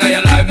the loving of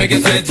your life. Make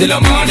it sweat till the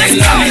morning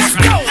light.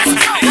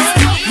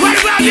 Right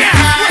around here,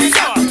 what's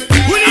up?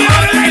 We need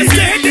all the ladies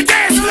to hit the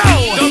dance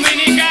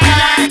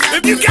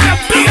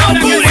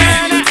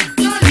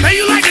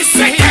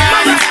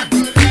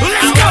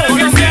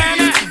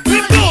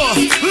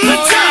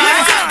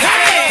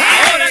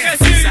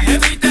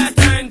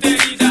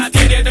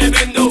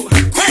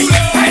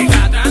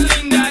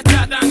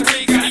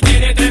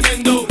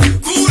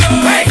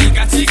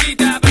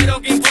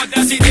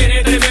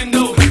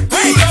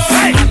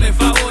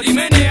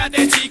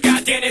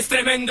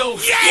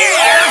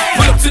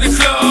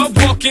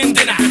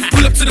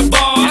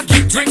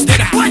drink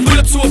that I pull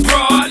up to a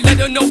broad. Let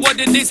her know what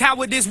it is,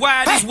 how it is,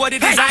 why it is, what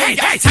it is. I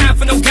ain't got time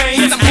for no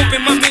games. I'm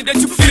hoping, my man,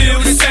 that you feel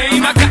the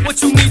same. I got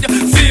what you need to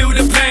feel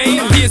the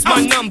pain. Here's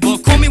my number.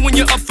 Call me when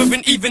you're up for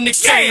an even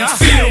exchange.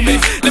 Feel me?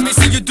 Let me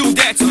see you do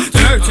that.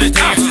 Dirty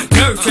dance,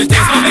 dirty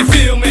dance. Let me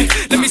feel me.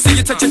 Let me see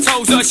you touch your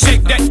toes or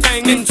shake that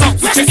thing and talk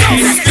with your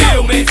ass.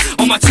 Feel me?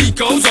 All my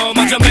Chicos, all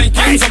my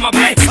Jamaicans, all my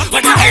blacks,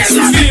 all my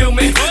Asians. Feel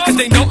me? Cause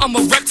they know I'm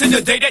a wreck to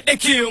the day that they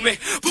kill me.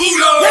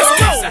 Pulo. Let's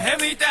go. Esa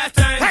jevita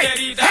tan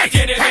querida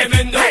tiene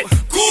tremendo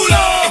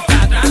culo.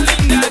 Está tan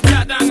linda,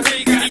 está tan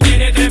rica y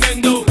tiene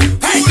tremendo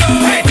culo.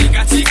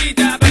 Rica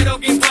chiquita, pero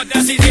que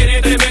importa si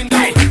tiene tremendo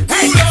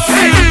culo.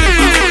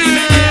 Y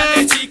me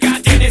de chica,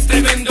 tienes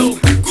tremendo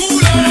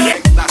culo.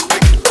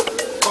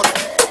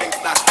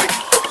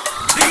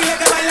 Dile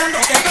que bailando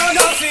te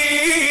conocí.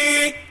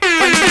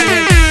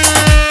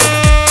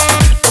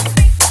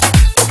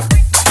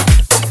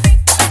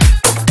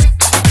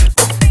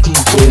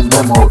 DJ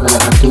Memo, el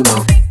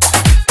argentino.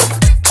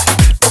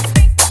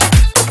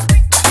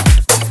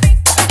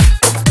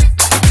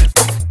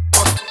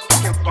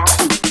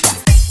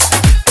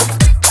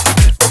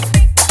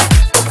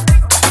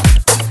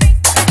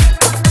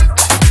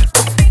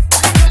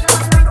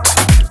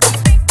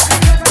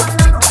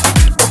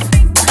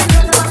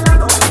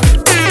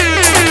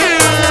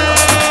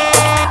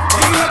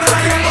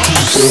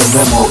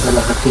 Memo, el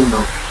argentino.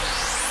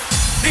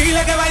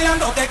 Dile que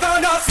bailando te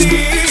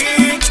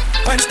conocí.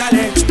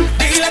 Cuéntale,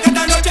 dile que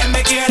esta noche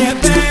me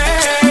quieres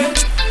ver.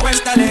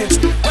 Cuéntale,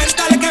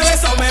 cuéntale que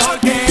beso mejor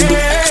que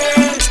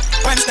él.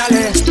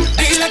 Cuéntale,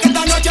 dile que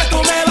esta noche tú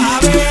me vas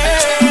a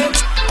ver.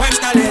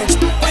 Cuéntale,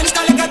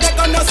 cuéntale que te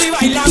conocí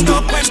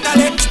bailando.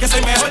 Cuéntale que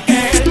soy mejor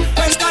que él.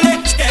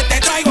 Cuéntale que te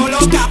traigo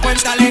loca.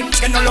 Cuéntale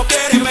que no lo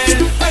quieres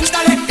ver.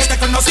 Cuéntale que te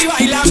conocí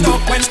bailando.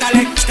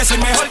 Cuéntale que soy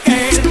mejor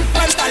que él.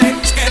 Cuéntale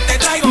que te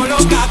traigo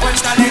loca.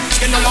 Cuéntale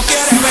que no lo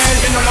quieres ver,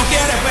 que no lo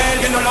quieres ver,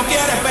 que no lo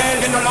quieres ver,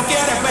 que no lo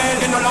quieres ver,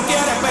 que no lo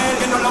quieres ver,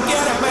 que no lo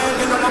quieres ver,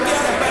 que no lo quieres ver, que no lo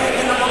quieres ver,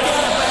 que no lo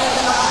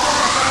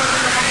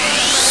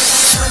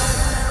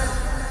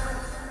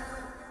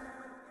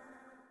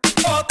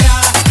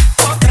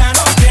Otra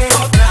noche,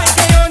 otra,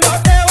 que yo no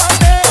te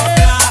boté.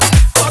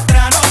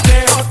 Otra noche,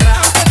 otra,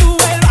 que tú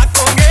vuelvas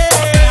con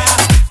ella.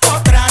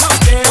 Otra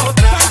noche,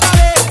 otra,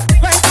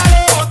 cuéntale,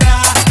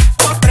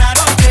 otra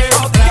noche,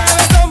 otra, que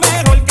beso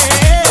mejor que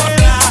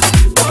ella.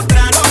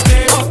 Otra noche,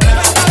 otra,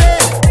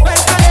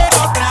 cuéntale,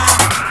 otra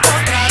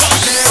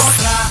noche,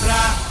 otra,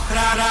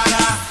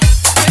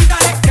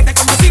 Cuéntale que te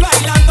conocí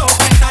bailando.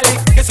 Cuéntale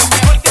que soy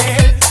mejor que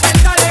él.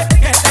 Cuéntale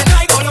que te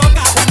traigo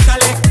loca.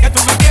 Cuéntale que tú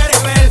me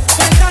quieres ver.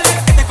 Cuéntale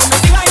que te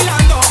conocí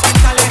bailando.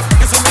 Cuéntale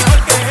que soy mejor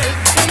que él.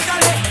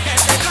 Cuéntale que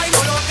te traigo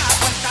loca.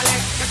 Cuéntale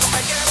que tú me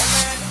quieres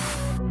ver.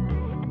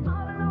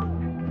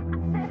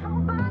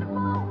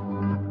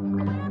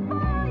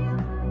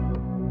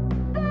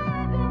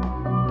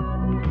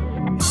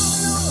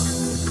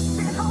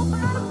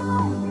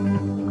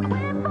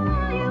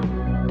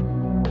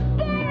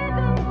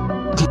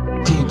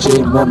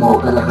 DJ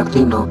Memo, el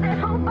argentino.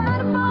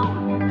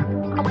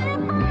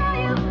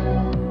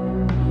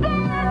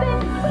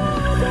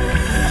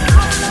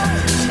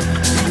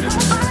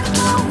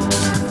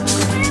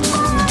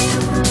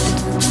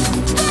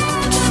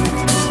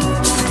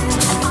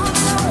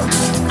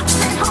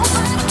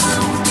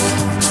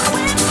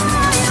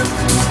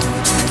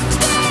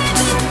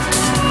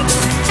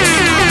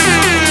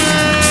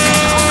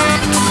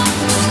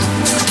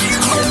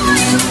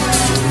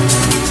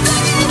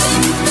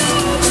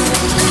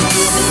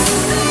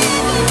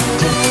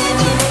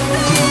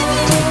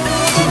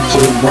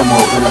 DJ Memo,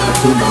 el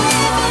argentino.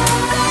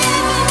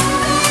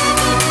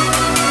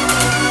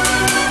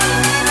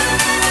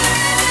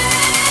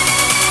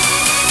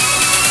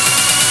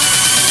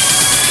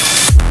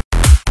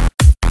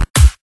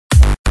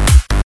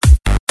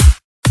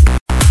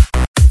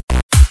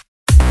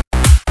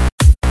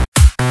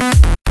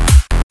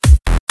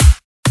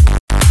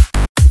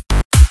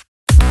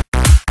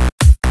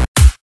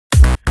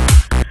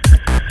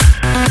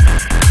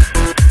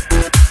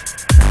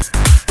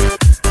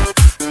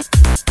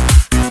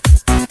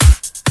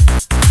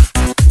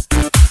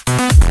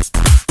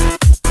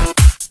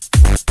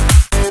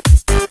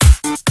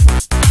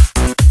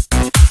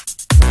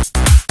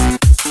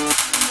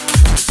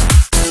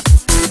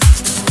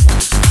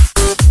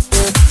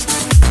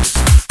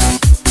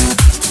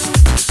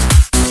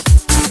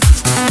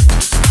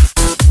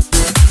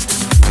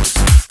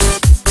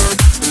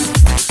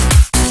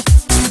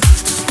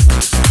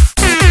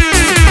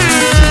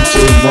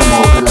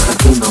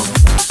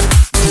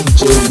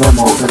 DJ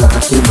Memo, el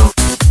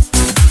argentino.